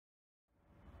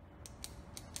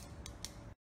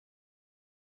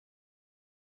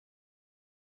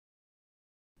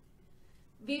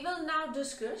we will now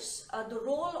discuss the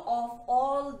role of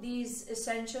all these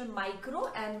essential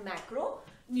micro and macro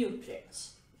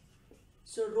nutrients.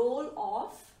 So role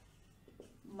of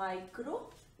micro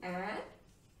and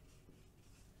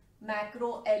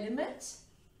macro elements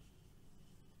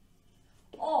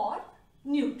or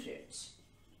nutrients.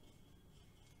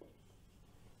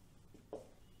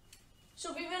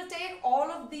 So we will take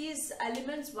all of these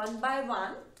elements one by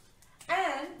one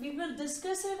and we will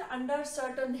discuss it under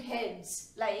certain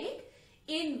heads, like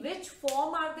in which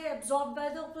form are they absorbed by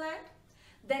the plant,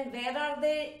 then where are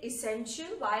they essential,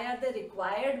 why are they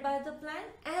required by the plant,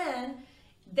 and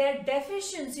their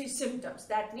deficiency symptoms.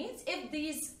 That means if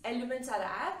these elements are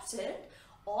absent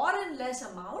or in less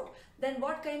amount, then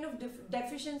what kind of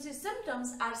deficiency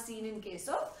symptoms are seen in case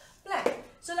of plant.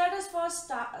 So let us first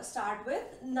start with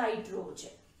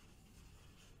nitrogen.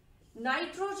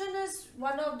 Nitrogen is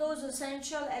one of those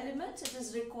essential elements. It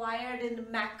is required in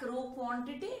macro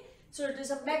quantity. So it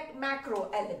is a macro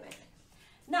element.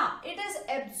 Now it is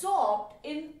absorbed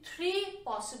in three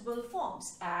possible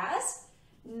forms as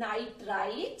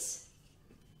nitrites,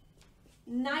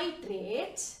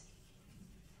 nitrates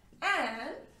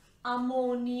and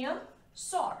ammonium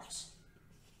salts.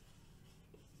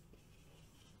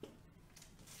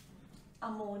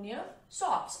 Ammonium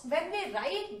salts. When we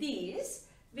write these,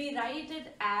 we write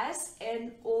it as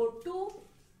NO2,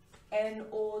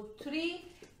 NO3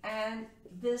 and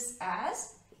this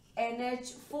as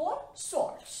NH4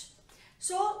 salts.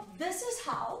 So this is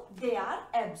how they are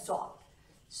absorbed.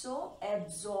 So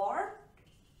absorbed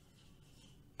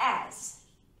as.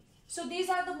 So these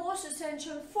are the most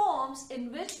essential forms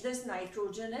in which this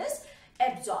nitrogen is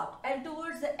absorbed. And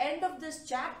towards the end of this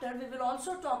chapter, we will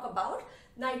also talk about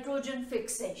nitrogen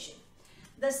fixation.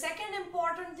 The second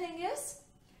important thing is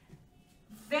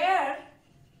where,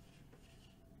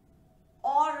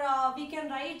 or we can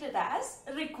write it as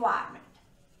requirement.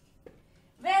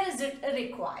 Where is it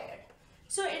required?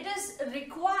 So it is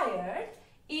required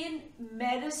in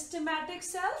meristematic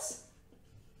cells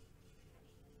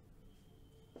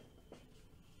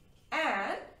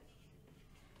and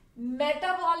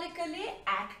metabolically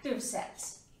active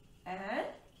cells and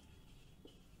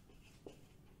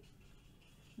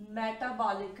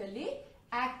metabolically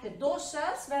active. Those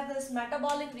cells where these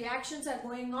metabolic reactions are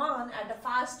going on at a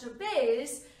faster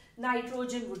pace,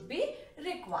 nitrogen would be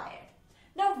required.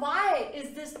 Now why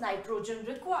is this nitrogen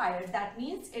required? That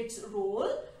means its role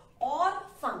or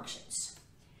functions.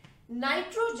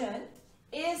 Nitrogen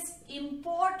is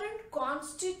important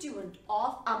constituent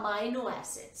of amino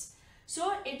acids.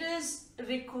 So it is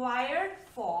required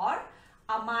for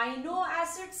amino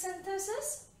acid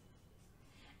synthesis,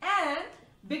 and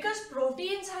because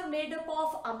proteins are made up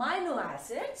of amino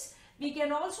acids, we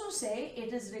can also say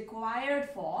it is required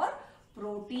for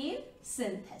protein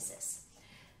synthesis.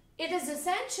 It is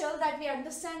essential that we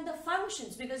understand the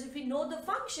functions, because if we know the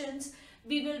functions,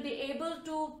 we will be able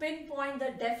to pinpoint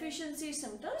the deficiency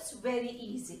symptoms very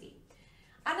easily.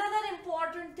 Another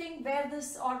important thing where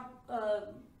this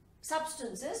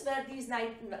substances where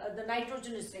the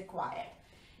nitrogen is required.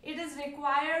 It is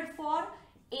required for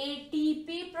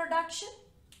ATP production.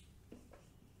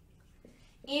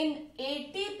 In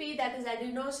ATP, that is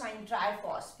adenosine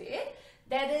triphosphate,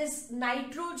 there is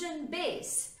nitrogen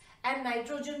base, and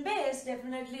nitrogen base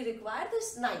definitely require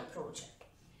this nitrogen.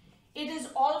 It is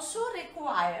also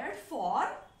required for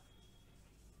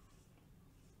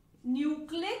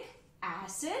nucleic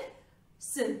acid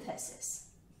synthesis.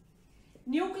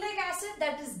 Nucleic acid,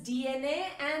 that is DNA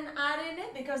and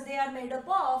RNA, because they are made up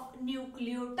of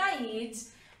nucleotides,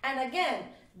 and again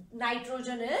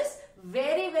nitrogen is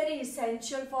very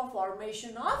essential for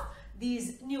formation of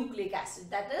these nucleic acid,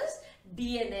 that is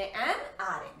DNA and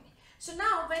RNA. So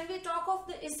now when we talk of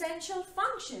the essential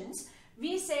functions,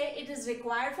 we say it is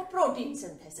required for protein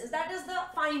synthesis. That is the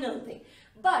final thing.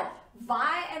 But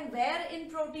why and where in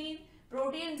protein?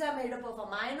 Proteins are made up of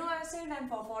amino acid, and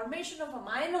for formation of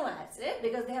amino acid,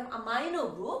 because they have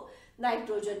amino group,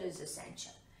 nitrogen is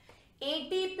essential.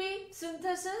 ATP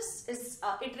synthesis,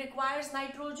 it requires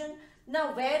nitrogen.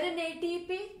 Now where in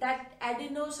ATP? That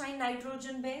adenosine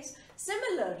nitrogen base.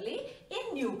 Similarly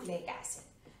in nucleic acid.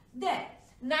 Then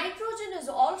nitrogen is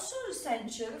also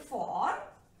essential for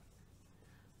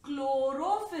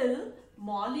chlorophyll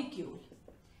molecule.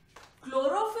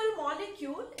 Chlorophyll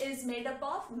molecule is made up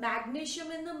of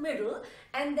magnesium in the middle,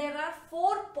 and there are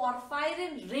 4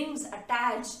 porphyrin rings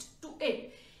attached to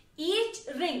it. Each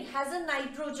ring has a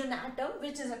nitrogen atom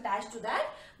which is attached to that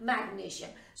magnesium.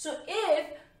 So if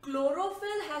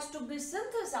chlorophyll has to be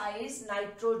synthesized,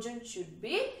 nitrogen should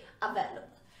be available.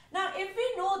 Now if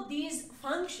we know these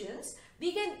functions,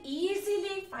 we can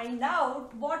easily find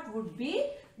out what would be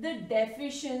the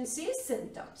deficiency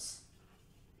symptoms.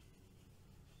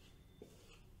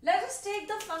 Let us take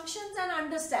the functions and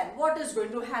understand what is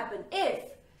going to happen if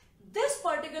this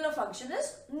particular function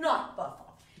is not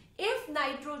performed. If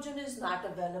nitrogen is not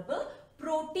available,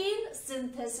 protein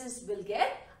synthesis will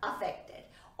get affected,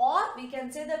 or we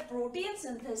can say that protein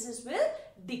synthesis will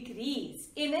decrease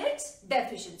in its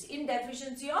deficiency, in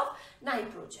deficiency of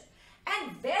nitrogen.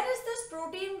 And where is this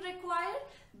protein required?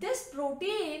 This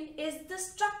protein is the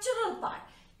structural part.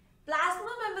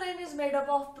 Plasma membrane is made up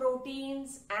of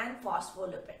proteins and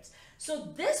phospholipids.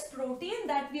 So this protein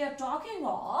that we are talking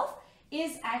of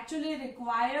is actually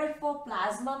required for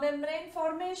plasma membrane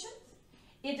formation.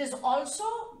 It is also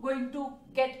going to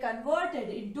get converted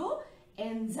into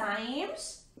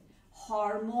enzymes,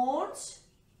 hormones.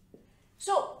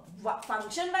 So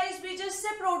function wise we just say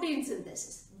protein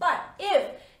synthesis. But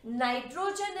if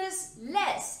nitrogen is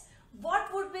less,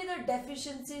 what would be the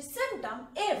deficiency symptom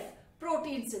if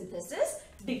protein synthesis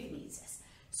decreases?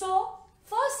 So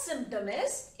first symptom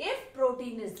is if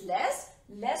protein is less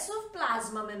of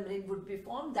plasma membrane would be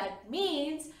formed. That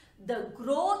means the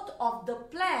growth of the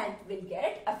plant will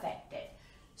get affected.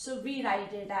 So we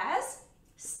write it as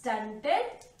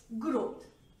stunted growth.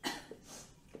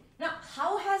 Now,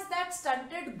 how has that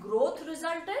stunted growth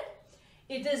resulted?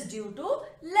 It is due to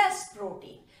less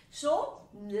protein. So,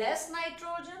 less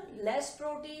nitrogen, less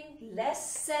protein,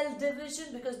 less cell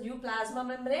division because new plasma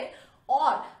membrane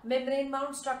or membrane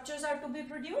bound structures are to be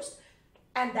produced,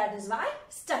 and that is why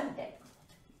stunted growth.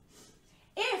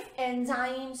 If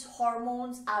enzymes,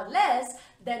 hormones are less,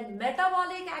 then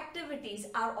metabolic activities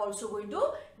are also going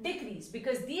to decrease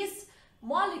because these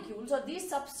molecules or these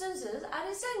substances are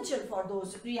essential for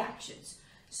those reactions.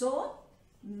 So,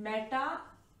 metabolism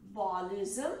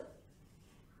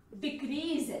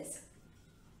decreases.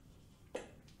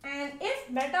 And if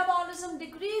metabolism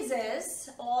decreases,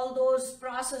 all those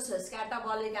processes,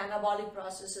 catabolic, anabolic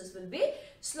processes will be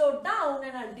slowed down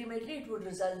and ultimately it would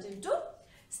result into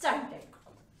stunted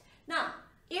growth. Now,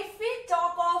 if we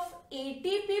talk of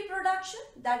ATP production,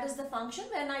 that is the function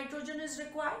where nitrogen is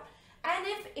required, and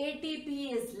if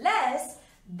ATP is less,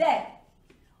 then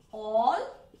all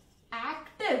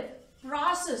active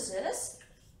processes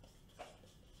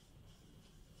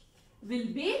will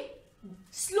be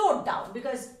slowed down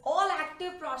because all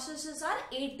active processes are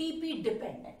ATP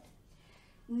dependent.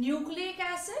 Nucleic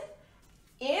acid,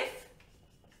 if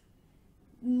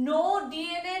no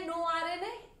DNA, no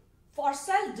RNA, for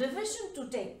cell division to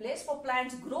take place, for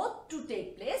plant's growth to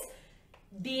take place,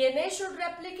 DNA should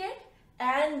replicate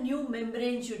and new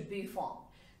membrane should be formed.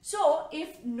 So,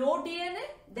 if no DNA,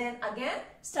 then again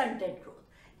stunted growth.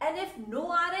 And if no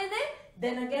RNA,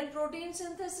 then again protein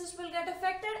synthesis will get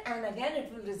affected and again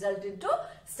it will result into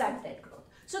stunted growth.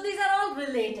 So, these are all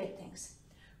related things.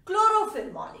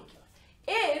 Chlorophyll molecule.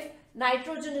 If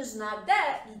nitrogen is not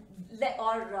there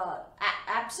or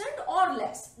absent or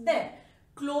less, then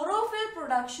chlorophyll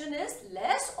production is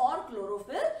less or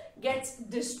chlorophyll gets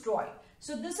destroyed.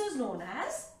 So, this is known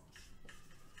as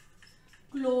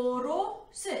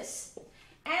chlorosis.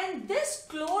 And this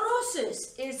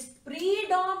chlorosis is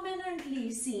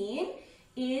predominantly seen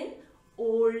in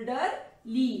older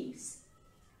leaves.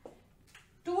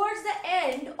 Towards the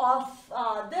end of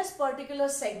this particular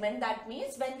segment, that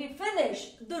means when we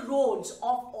finish the roles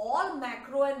of all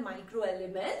macro and micro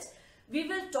elements, we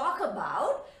will talk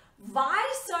about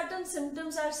why certain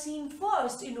symptoms are seen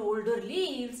first in older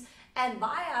leaves and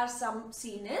why are some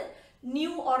seen in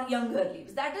new or younger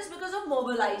leaves. That is because of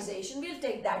mobilization. We'll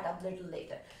take that up a little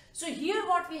later. So here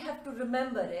what we have to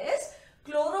remember is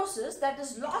chlorosis, that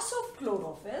is loss of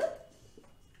chlorophyll.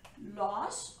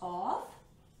 Loss of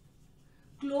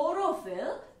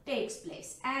chlorophyll takes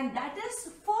place and that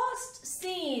is first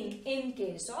seen in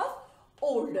case of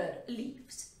older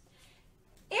leaves.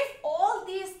 If all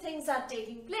these things are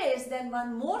taking place, then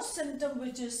one more symptom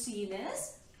which is seen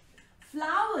is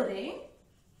flowering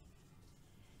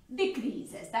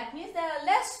decreases. That means there are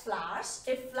less flowers.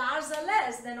 If flowers are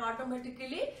less, then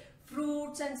automatically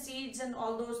fruits and seeds and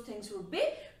all those things would be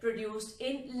produced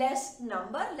in less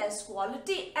number, less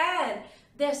quality, and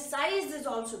their size is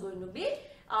also going to be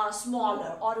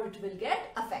smaller or it will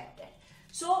get affected.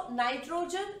 So,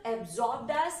 nitrogen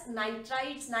absorbed as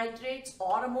nitrites, nitrates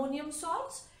or ammonium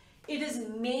salts. It is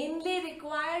mainly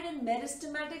required in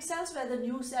meristematic cells where the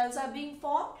new cells are being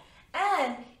formed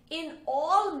and in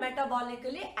all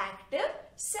metabolically active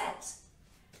cells.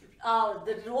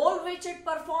 The role which it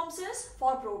performs is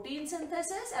for protein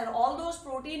synthesis, and all those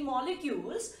protein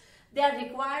molecules, they are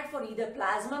required for either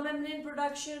plasma membrane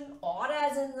production or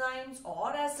as enzymes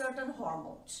or as certain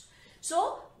hormones.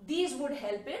 So these would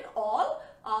help in all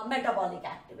metabolic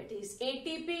activities.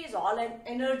 ATP is all an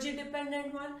energy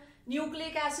dependent one.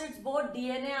 Nucleic acids, both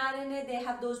DNA, RNA, they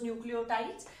have those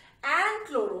nucleotides and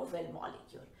chlorophyll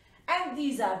molecule. And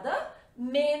these are the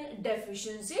main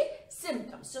deficiency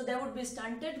symptoms. So there would be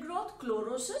stunted growth,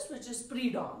 chlorosis, which is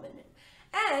predominant.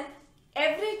 And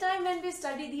every time when we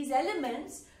study these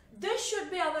elements, this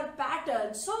should be our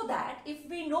pattern, so that if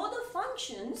we know the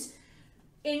functions,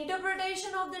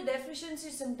 interpretation of the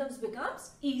deficiency symptoms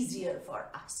becomes easier for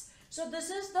us. So this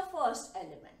is the first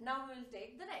element. Now we will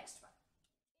take the next one.